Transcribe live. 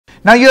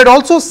Now, you had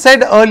also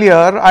said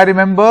earlier, I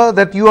remember,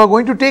 that you are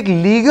going to take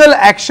legal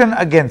action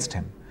against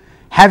him.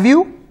 Have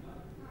you?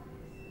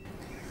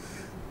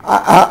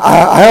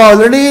 I have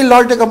already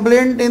lodged a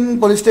complaint in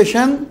police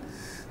station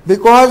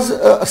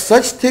because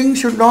such things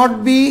should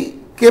not be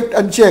kept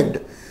unchecked.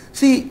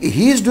 See,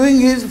 he is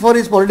doing his for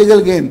his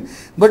political gain,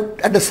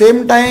 but at the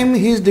same time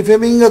he is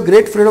defaming a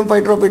great freedom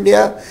fighter of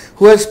India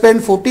who has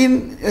spent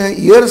 14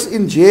 years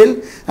in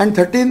jail and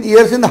 13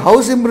 years in the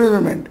house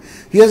imprisonment.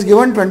 He has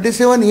given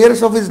 27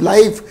 years of his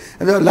life,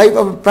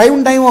 the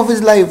prime time of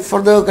his life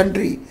for the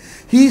country.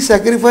 He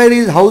sacrificed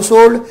his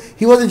household.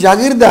 He was a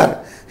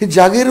jagirdar. His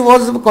jagir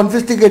was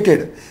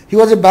confiscated. He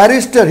was a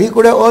barrister. He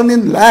could have earned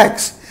in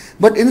lakhs.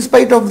 But in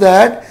spite of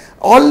that,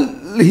 all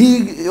he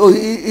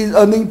is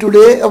earning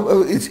today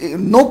is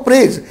no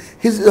praise.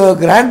 His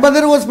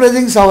grandmother was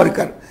praising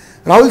Savarkar.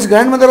 Rahul's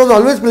grandmother was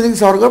always praising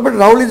Savarkar, but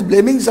Rahul is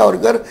blaming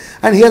Savarkar,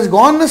 and he has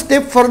gone a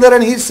step further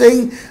and he is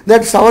saying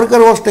that Savarkar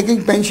was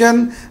taking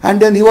pension and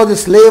then he was a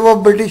slave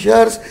of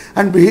Britishers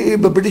and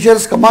the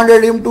Britishers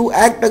commanded him to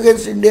act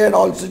against India and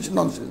all such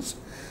nonsense.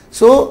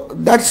 So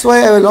that's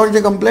why I launched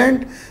a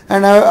complaint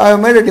and I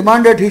have made a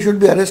demand that he should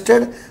be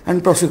arrested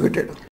and prosecuted.